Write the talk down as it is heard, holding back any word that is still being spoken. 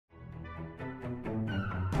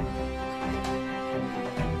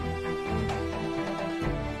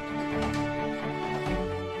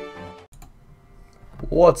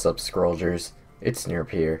What's up, Scrollgers? It's Nerp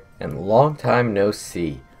here, and long time no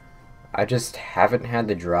see. I just haven't had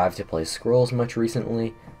the drive to play Scrolls much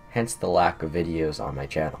recently, hence the lack of videos on my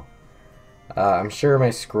channel. I'm sure my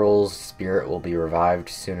Scrolls spirit will be revived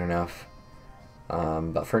soon enough,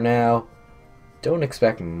 but for now, don't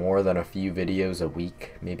expect more than a few videos a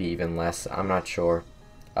week, maybe even less, I'm not sure.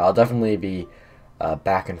 I'll definitely be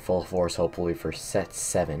back in full force hopefully for Set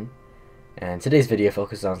 7, and today's video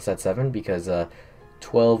focuses on Set 7 because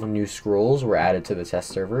 12 new scrolls were added to the test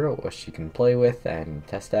server, which you can play with and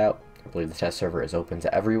test out. I believe the test server is open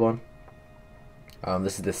to everyone.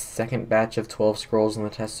 This is the second batch of 12 scrolls on the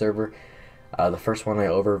test server. The first one I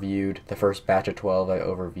overviewed, the first batch of 12 I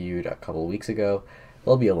overviewed a couple weeks ago.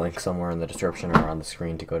 There'll be a link somewhere in the description or on the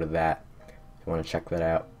screen to go to that if you want to check that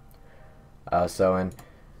out. And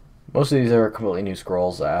most of these are completely new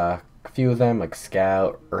scrolls. A few of them, like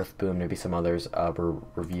Scout, Earthboom, maybe some others, were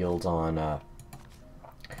revealed on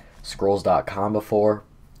Scrolls.com before,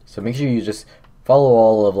 so make sure you just follow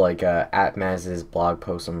all of @Maz's blog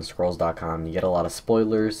posts on Scrolls.com. You get a lot of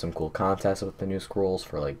spoilers, some cool contests with the new scrolls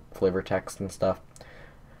for like flavor text and stuff.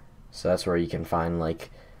 So that's where you can find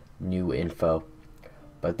like new info.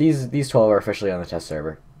 But these 12 are officially on the test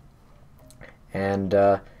server, and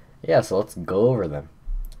yeah, so let's go over them.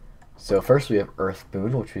 So first we have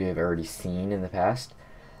Earthboon, which we have already seen in the past.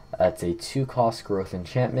 It's a 2-cost growth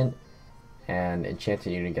enchantment. And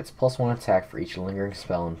enchanted unit gets +1 attack for each lingering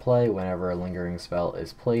spell in play. Whenever a lingering spell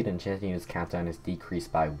is played, enchanted unit's countdown is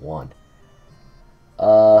decreased by 1.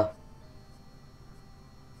 I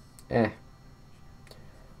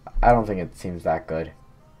don't think it seems that good.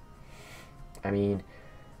 I mean,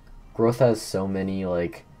 growth has so many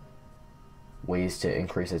like ways to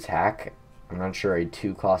increase attack. I'm not sure a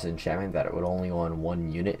 2-cost enchantment that it would only go on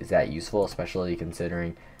 1 unit is that useful, especially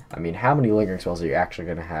considering, I mean, how many lingering spells are you actually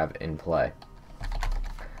going to have in play?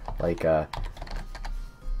 Like,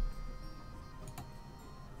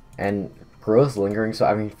 and growth lingering, so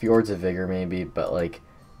I mean, Fjords of Vigor maybe, but like,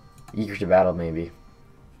 Eager to Battle maybe.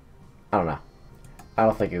 I don't know. I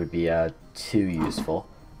don't think it would be too useful,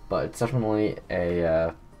 but it's definitely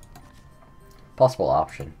a possible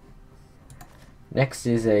option. Next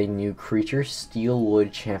is a new creature,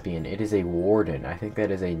 Steelwood Champion. It is a Warden. I think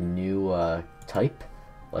that is a new type.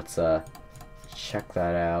 Let's check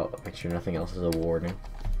that out. Make sure nothing else is a Warden.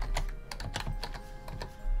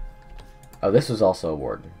 Oh, this was also a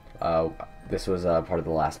Warden. This was part of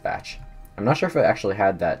the last batch. I'm not sure if it actually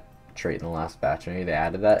had that trait in the last batch. Maybe they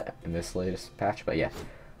added that in this latest patch, but yeah.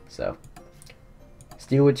 So,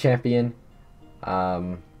 Steelwood Champion.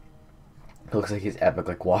 It looks like he's epic,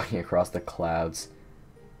 like walking across the clouds.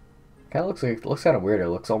 Kind of looks kind of weird. It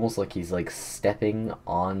looks almost like he's like stepping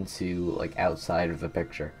onto like outside of the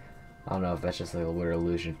picture. I don't know if that's just like a weird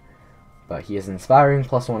illusion, but he is inspiring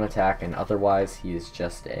 +1 attack, and otherwise he is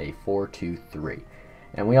just a 4/2/3.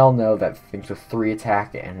 And we all know that things with 3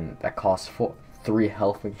 attack and that cost 3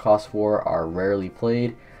 health and cost 4 are rarely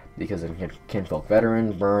played because of Kinfolk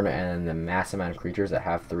Veteran, Burn, and the mass amount of creatures that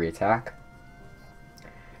have 3 attack.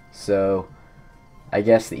 So I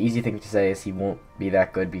guess the easy thing to say is he won't be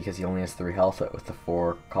that good because he only has 3 health with the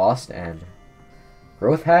 4 cost, and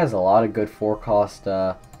growth has a lot of good 4 cost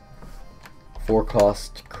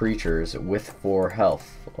creatures with 4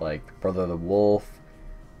 health, like Brother the Wolf,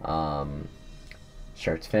 Sharp's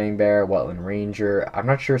Fangbear, Wetland Ranger. I'm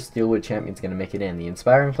not sure Steelwood Champion's gonna make it in. The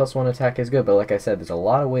inspiring +1 attack is good, but like I said, there's a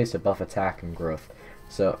lot of ways to buff attack and growth.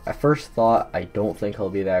 So at first thought, I don't think he'll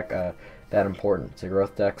be that important to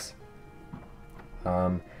growth decks.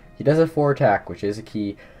 He does have 4 attack, which is a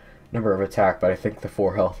key number of attack, but I think the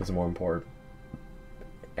 4 health is more important.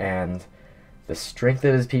 And the strength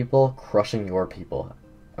of his people, crushing your people.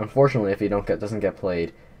 Unfortunately, if he doesn't get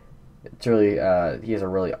played, it's really he has a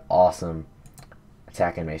really awesome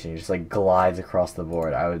attack animation. He just like glides across the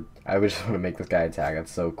board. I would just want to make this guy attack.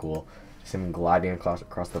 That's so cool. Just him gliding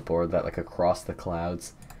across the board, that like across the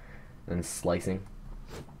clouds and slicing.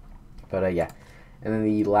 But yeah, and then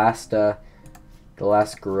the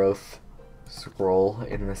last growth scroll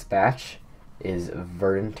in this batch is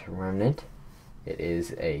Verdant Remnant. It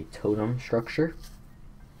is a totem structure.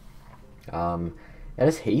 It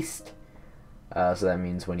has haste, so that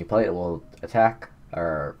means when you play it, it will attack,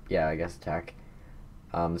 or yeah, I guess attack.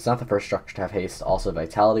 It's not the first structure to have haste. Also,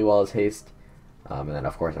 Vitality Wall has haste, and then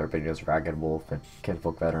of course everybody knows Ragged Wolf and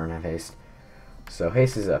Kinfolk Veteran have haste. So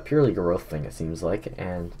haste is a purely growth thing, it seems like,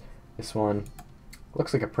 and this one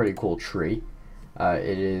looks like a pretty cool tree.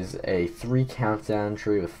 It is a 3 countdown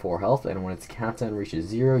tree with 4 health, and when its countdown reaches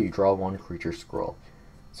 0, you draw 1 creature scroll.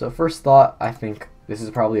 So first thought, I think this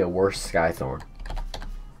is probably a worse Skythorn.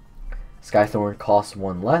 Skythorn costs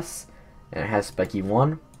 1 less, and it has Spiky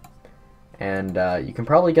 1. And you can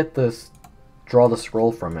probably get this, draw the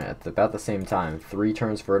scroll from it at about the same time. 3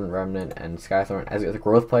 turns Verdant Remnant and Skythorn. As a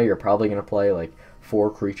growth player, you're probably going to play like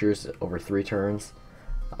 4 creatures over 3 turns.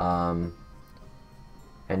 And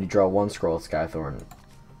you draw 1 scroll with Skythorn.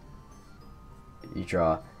 You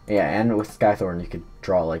draw, yeah, and with Skythorn you could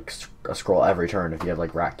draw like a scroll every turn if you have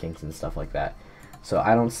like Rat Kings and stuff like that. So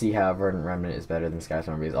I don't see how Verdant Remnant is better than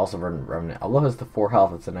Skythorn, because also Verdant Remnant, although it has the 4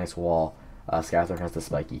 health, it's a nice wall. Skythorn has the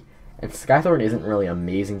Spiky. And Skythorn isn't really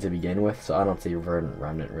amazing to begin with, so I don't see Verdant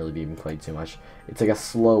Remnant really being played too much. It's like a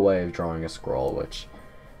slow way of drawing a scroll, which,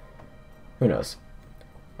 who knows.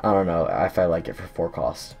 I don't know if I like it for 4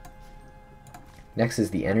 cost. Next is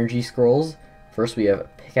the Energy Scrolls. First we have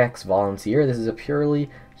Pickaxe Volunteer. This is a purely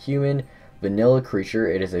human vanilla creature.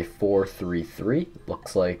 It is a 4/3/3.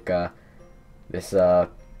 Looks like this, look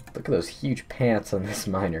at those huge pants on this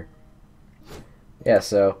miner. Yeah,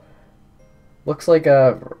 so, looks like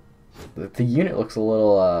the unit looks a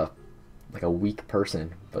little like a weak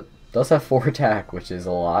person, but does have 4 attack, which is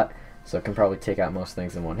a lot, so it can probably take out most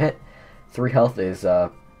things in 1 hit. 3 health is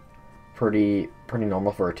pretty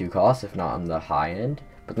normal for a 2 cost, if not on the high end.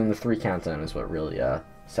 But then the 3 countdown is what really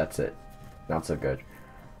sets it not so good.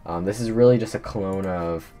 This is really just a clone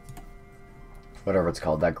of whatever it's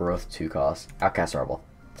called, that growth 2 cost, Outcast Rebel.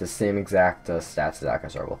 It's the same exact stats as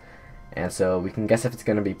Outcast Rebel. And so we can guess if it's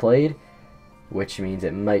going to be played, which means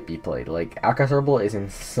it might be played. Like, Outcast Rebel is in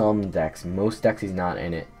some decks. Most decks he's not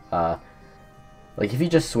in it. Like, if you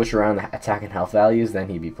just switch around the attack and health values, then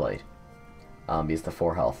he'd be played. He's the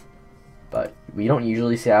 4 health. But we don't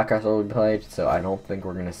usually see Outcast Rebel be played, so I don't think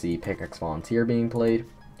we're going to see Pickaxe Volunteer being played.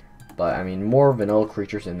 But, I mean, more vanilla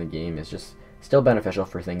creatures in the game is just still beneficial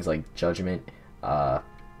for things like Judgment.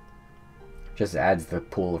 Just adds the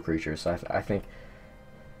pool of creatures. So I think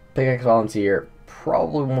Pickaxe Volunteer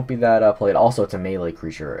probably won't be that played. Also, it's a melee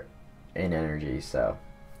creature in energy, so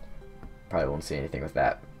probably won't see anything with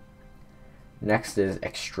that. Next is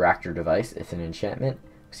Extractor Device. It's an enchantment.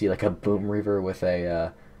 See like a Boom Reaver with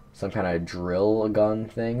a some kind of drill gun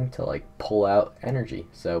thing to like pull out energy.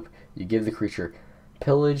 So you give the creature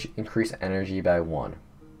pillage, increase energy by 1.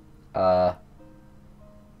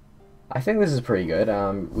 I think this is pretty good.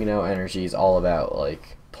 We know energy is all about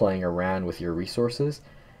like playing around with your resources,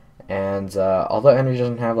 and although energy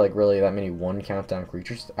doesn't have like really that many 1 countdown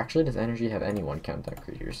creatures, actually does energy have any 1 countdown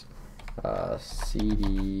creatures?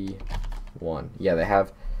 CD1. Yeah, they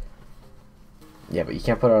have. Yeah, but you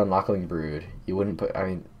can't put it on Lockling Brood. You wouldn't put. I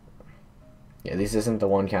mean, yeah, this isn't the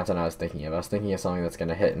 1 countdown I was thinking of. I was thinking of something that's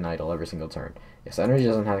gonna hit an idol every single turn. Yes, energy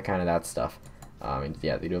doesn't have kind of that stuff.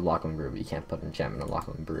 Yeah, they do have Lockling Brood, but you can't put an enchantment on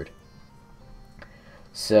Lockling Brood.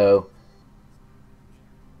 So,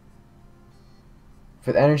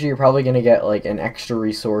 with energy, you're probably going to get like an extra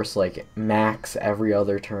resource, like max every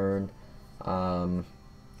other turn,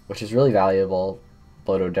 which is really valuable,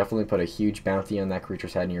 but it would definitely put a huge bounty on that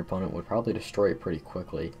creature's head, and your opponent would probably destroy it pretty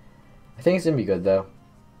quickly. I think it's going to be good, though.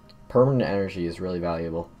 Permanent energy is really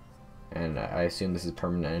valuable, and I assume this is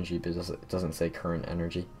permanent energy because it doesn't say current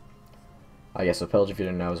energy. I guess so. Pillage, if you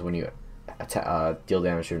didn't know, is when you deal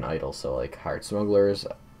damage to an idol. So like Hired Smugglers,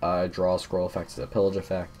 draw scroll effect is a pillage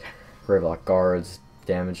effect. Gravelock Guards,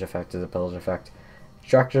 damage effect is a pillage effect.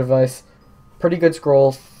 Extractor Device, pretty good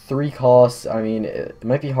scroll, 3 costs. I mean, it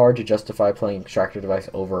might be hard to justify playing Extractor Device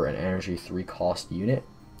over an energy 3 cost unit.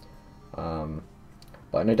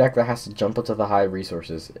 But in a deck that has to jump up to the high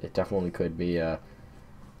resources, it definitely could be a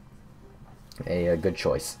good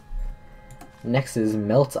choice. Next is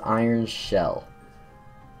Melt Iron Shell.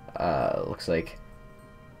 Looks like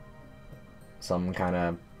some kind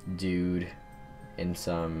of dude in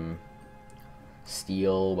some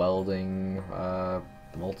steel welding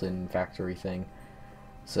molten factory thing.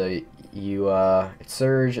 So you it's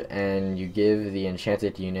Surge, and you give the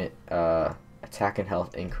enchanted unit attack and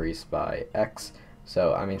health increase by X.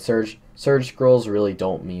 So I mean, Surge scrolls really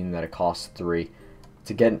don't mean that it costs 3.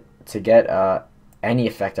 To get any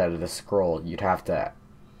effect out of the scroll, you'd have to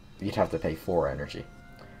pay 4 energy.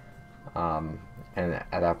 And at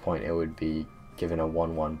that point, it would be given a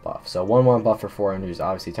 1/1 buff. So 1/1 buff for 4 energy is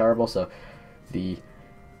obviously terrible. So the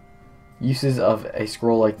uses of a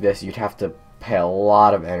scroll like this, you'd have to pay a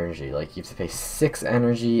lot of energy. Like you have to pay 6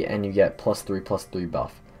 energy, and you get +3/+3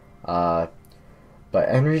 buff. But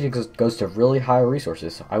energy goes to really high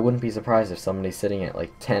resources. So I wouldn't be surprised if somebody's sitting at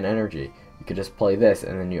like 10 energy. You could just play this,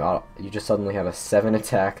 and then you just suddenly have a 7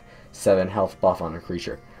 attack, 7 health buff on a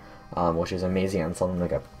creature, which is amazing on something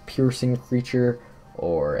like a piercing creature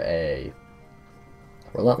or a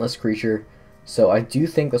relentless creature. So I do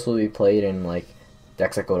think this will be played in like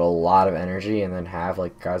decks that go to a lot of energy and then have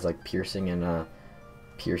like guys like piercing and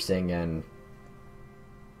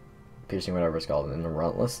whatever it's called, and the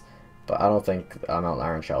Relentless. But I don't think Mountain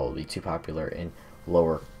Iron Shell will be too popular in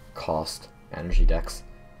lower cost energy decks.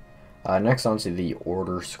 Next on to the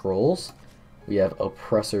Order Scrolls. We have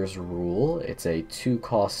Oppressor's Rule. It's a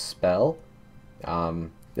 2-cost spell.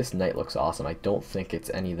 This knight looks awesome. I don't think it's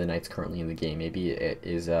any of the knights currently in the game. Maybe it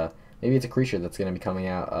is. Maybe it's a creature that's going to be coming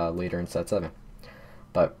out later in set 7.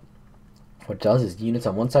 But what it does is units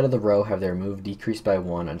on one side of the row have their move decreased by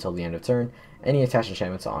 1 until the end of turn. Any attached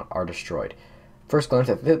enchantments are destroyed. First glance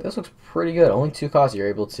at this looks pretty good. Only 2 costs. You're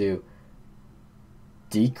able to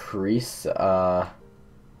decrease your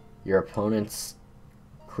opponent's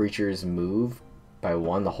creature's move by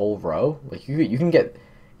 1 the whole row. Like you can get,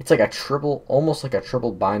 it's like a triple, almost like a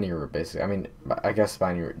triple binding root basically. I mean, I guess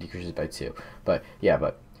binding root decreases by 2, but yeah,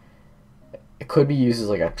 but it could be used as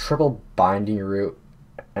like a triple binding root,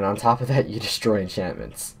 and on top of that you destroy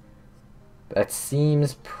enchantments. That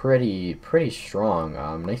seems pretty strong.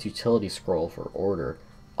 Nice utility scroll for Order.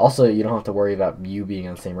 Also, you don't have to worry about you being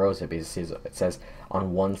on the same row as it, because it says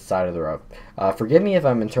on one side of the row. Forgive me if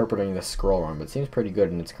I'm interpreting this scroll wrong, but it seems pretty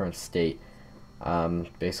good in its current state.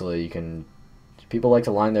 Basically, people like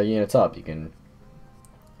to line their units up.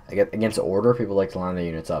 Against Order, people like to line their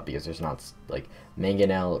units up because there's not, like,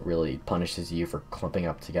 Mangonel really punishes you for clumping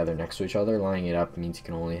up together next to each other. Lining it up means you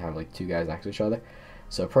can only have, like, 2 guys next to each other.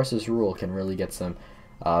 So Oppressor's Rule can really get some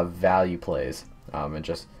value plays, and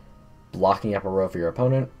just blocking up a row for your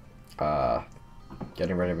opponent,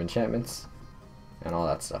 getting rid of enchantments, and all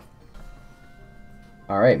that stuff.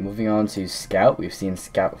 Alright, moving on to Scout. We've seen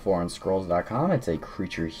Scout before on Scrolls.com. It's a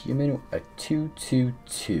creature human, a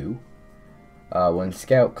 2/2/2. When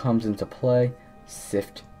Scout comes into play,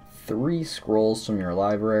 sift 3 scrolls from your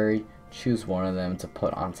library, choose one of them to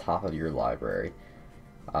put on top of your library.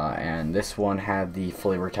 And this one had the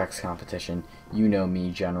flavor text competition. You know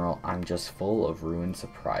me, General, I'm just full of ruined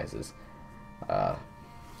surprises.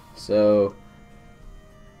 So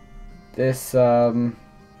this we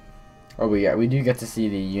do get to see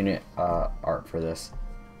the unit art for this,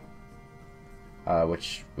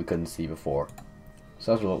 which we couldn't see before.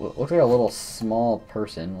 So it looks like a little small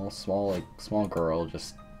person, a little small girl,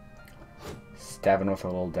 just stabbing with a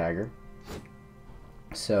little dagger.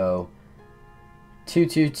 So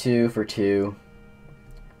 2/2/2 for 2,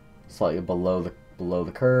 slightly below the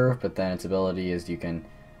curve, but then its ability is you can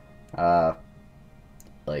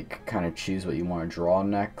like kind of choose what you want to draw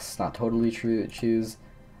next. Not totally choose.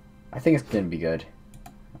 I think it's gonna be good.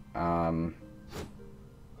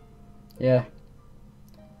 Yeah,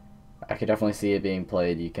 I could definitely see it being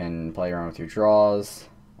played. You can play around with your draws.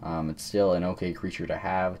 It's still an okay creature to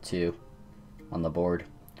have too on the board.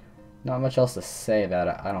 Not much else to say about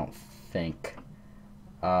it, I don't think.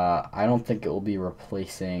 I don't think it will be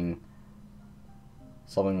replacing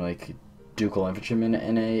something like Ducal Infantryman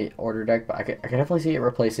in a Order deck, but I could definitely see it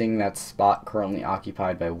replacing that spot currently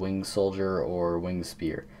occupied by Winged Soldier or Winged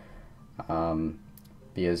Spear.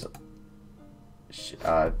 Because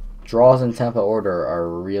draws in Tempo Order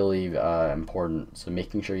are really important, so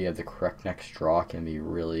making sure you have the correct next draw can be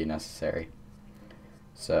really necessary.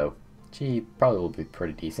 So, gee, probably will be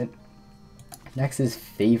pretty decent. Next is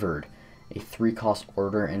Favored, a 3-cost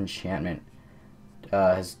Order enchantment.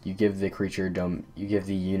 You give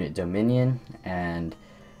the unit Dominion, and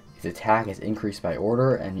its attack is increased by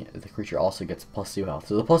Order, and the creature also gets +2 health.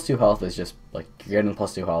 So the +2 health is just like you're getting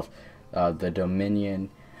 +2 health. The Dominion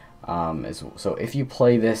is, so if you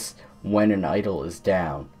play this when an idol is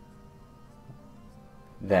down,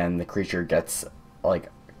 then the creature gets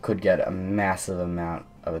could get a massive amount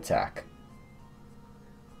of attack.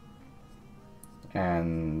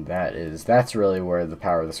 And that's really where the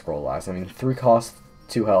power of the scroll lies. I mean, 3 costs,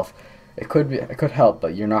 2 health. It could help,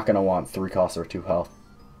 but you're not going to want 3 costs or 2 health.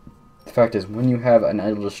 The fact is, when you have an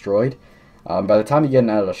idol destroyed, by the time you get an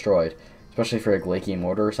idol destroyed, especially for a Glacium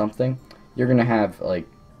Order or something, you're going to have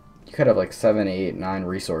you could have 7, 8, 9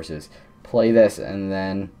 resources. Play this, and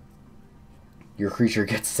then your creature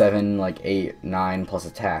gets 7, 8, 9 plus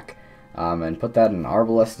attack. And put that in an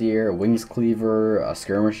Arbalestier, Wings Cleaver, a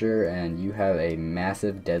Skirmisher, and you have a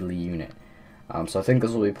massive deadly unit. So I think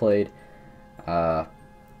this will be played.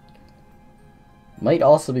 Might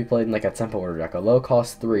also be played in a Tempo Order deck, a low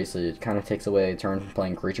cost 3, so it kind of takes away a turn from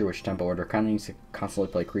playing creature, which Tempo Order kind of needs to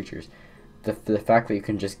constantly play creatures. The fact that you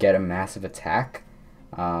can just get a massive attack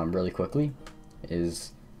really quickly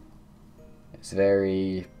is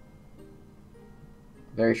very,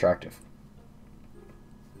 very attractive.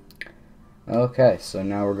 Okay, so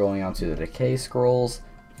now we're going on to the Decay Scrolls.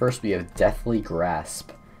 First we have Deathly Grasp,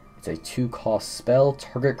 It's a 2-cost spell.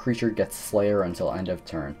 Target creature gets Slayer until end of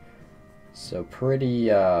turn. So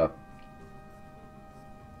pretty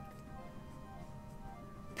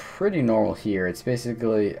normal here. It's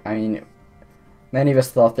basically, I mean, many of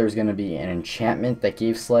us thought there was going to be an enchantment that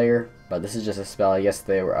gave Slayer, but this is just a spell. I guess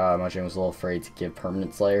they were, Mojang was a little afraid to give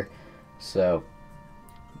permanent Slayer. So,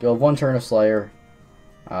 you'll have 1 turn of Slayer,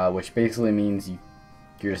 which basically means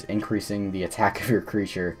you're just increasing the attack of your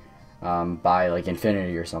creature by like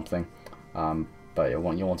infinity or something. But you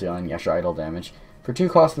won't do any extra idle damage. For 2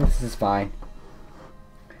 costs, this is fine.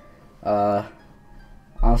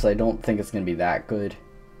 Honestly, I don't think it's going to be that good.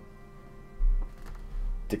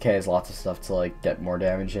 Decay has lots of stuff to like get more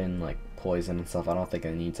damage in, like poison and stuff. I don't think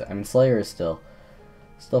it needs it. I mean, Slayer is still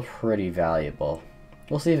pretty valuable.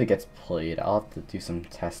 We'll see if it gets played. I'll have to do some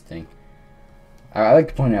testing. I like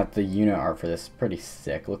to point out the unit art for this. Pretty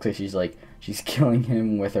sick. Looks like she's killing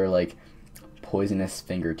him with her like poisonous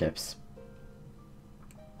fingertips.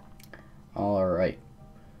 Alright.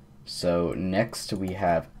 So next we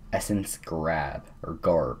have Essence Grab, or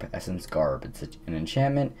Garb. Essence Garb. It's an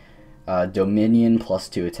enchantment. Dominion,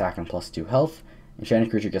 +2 attack and +2 health. Enchanted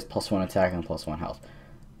creature gets +1 attack and +1 health.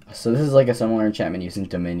 So this is like a similar enchantment using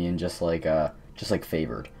Dominion, just like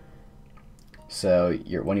Favored. So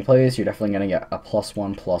when you play this, you're definitely gonna get a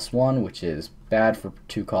 +1/+1, which is bad for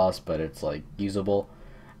 2 costs, but it's like usable.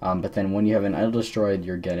 But then when you have an Idol Destroyed,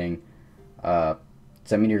 you're getting. Does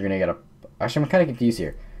that mean you're gonna get a? Actually, I'm kind of confused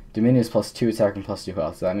here. Dominion is +2 attack and +2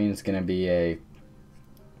 health. So that means it's gonna be a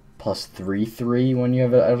 +3/3 when you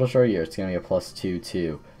have an Idol Destroyed, or it's gonna be a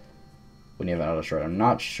 +2/2 when you have an Idol Destroyed. I'm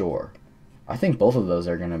not sure. I think both of those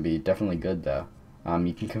are gonna be definitely good though.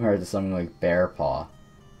 You can compare it to something like Bear Paw,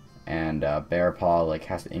 and Bear Paw like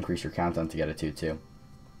has to increase your countdown to get a 2/2.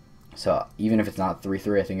 So even if it's not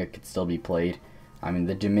 3/3, I think it could still be played. I mean,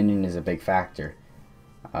 the Dominion is a big factor,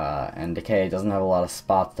 and Decay doesn't have a lot of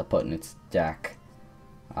spots to put in its deck.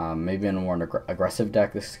 Maybe in a more aggressive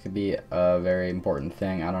deck, this could be a very important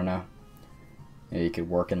thing. I don't know. Maybe it could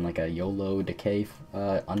work in like a YOLO Decay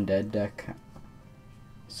undead deck.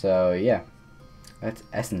 So yeah, that's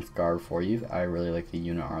Essence Garb for you. I really like the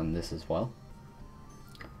unit on this as well.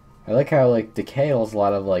 I like how like Decay has a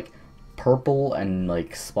lot of like purple and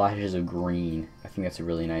like splashes of green. I think that's a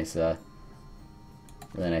really nice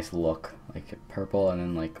look. Like purple and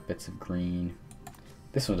then like bits of green.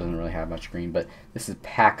 This one doesn't really have much green, but this is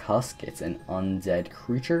Pack Husk. It's an undead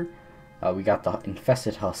creature. We got the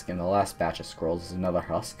Infested Husk in the last batch of scrolls. This is another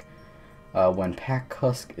Husk. When Pack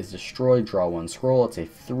Husk is destroyed, draw 1 scroll. It's a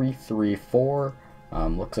 3/3/4.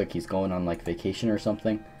 Looks like he's going on like vacation or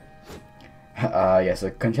something. Yeah, so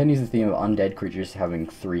it continues the theme of undead creatures having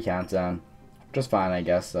 3 countdown, which is fine, I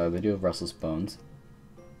guess. They do have Restless Bones.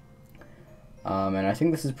 And I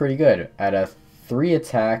think this is pretty good. At a 3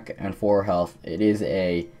 attack and 4 health,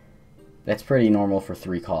 that's pretty normal for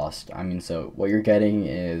 3 cost. I mean, so what you're getting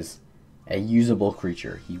is a usable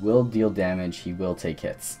creature. He will deal damage, he will take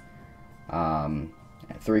hits. At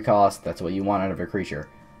 3 cost, that's what you want out of a creature.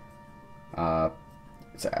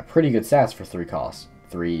 It's a pretty good stats for 3 cost.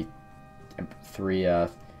 3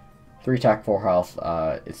 attack, 4 health.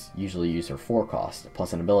 It's usually used for 4 cost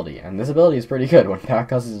plus an ability, and this ability is pretty good. When Pack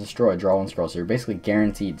Husk is destroyed, draw 1 scroll. So you're basically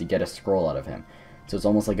guaranteed to get a scroll out of him. So it's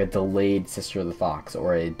almost like a delayed Sister of the Fox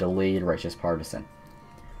or a delayed Righteous Partisan,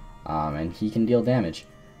 and he can deal damage.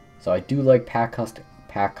 So I do like Pack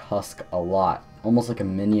Husk a lot. Almost like a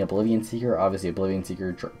mini Oblivion Seeker. Obviously, Oblivion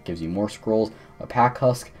Seeker gives you more scrolls. A Pack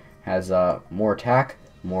Husk has more attack,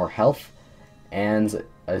 more health, and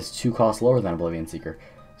is 2 costs lower than Oblivion Seeker.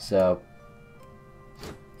 So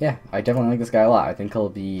yeah, I definitely like this guy a lot. I think he'll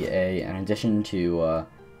be an addition to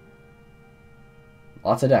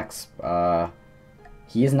lots of decks.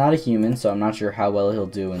 He is not a human, so I'm not sure how well he'll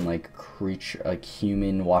do in like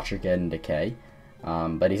human Watch Again and Decay.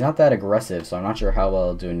 But he's not that aggressive, so I'm not sure how well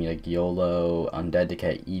he'll do in like YOLO Undead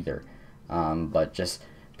Decay either. But just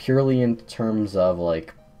purely in terms of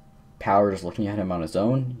like power, just looking at him on his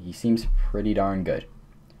own, he seems pretty darn good.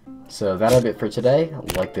 So that'll be it for today.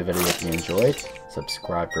 Like the video if you enjoyed,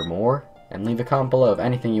 subscribe for more, and leave a comment below of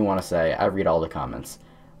anything you want to say. I read all the comments.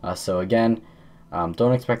 So again,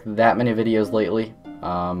 don't expect that many videos lately,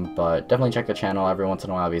 but definitely check the channel every once in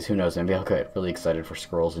a while, because who knows, maybe I'll get really excited for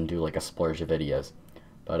scrolls and do like a splurge of videos.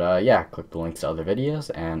 But yeah, click the links to other videos,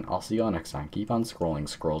 and I'll see you all next time. Keep on scrolling,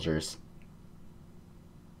 Scrollgers.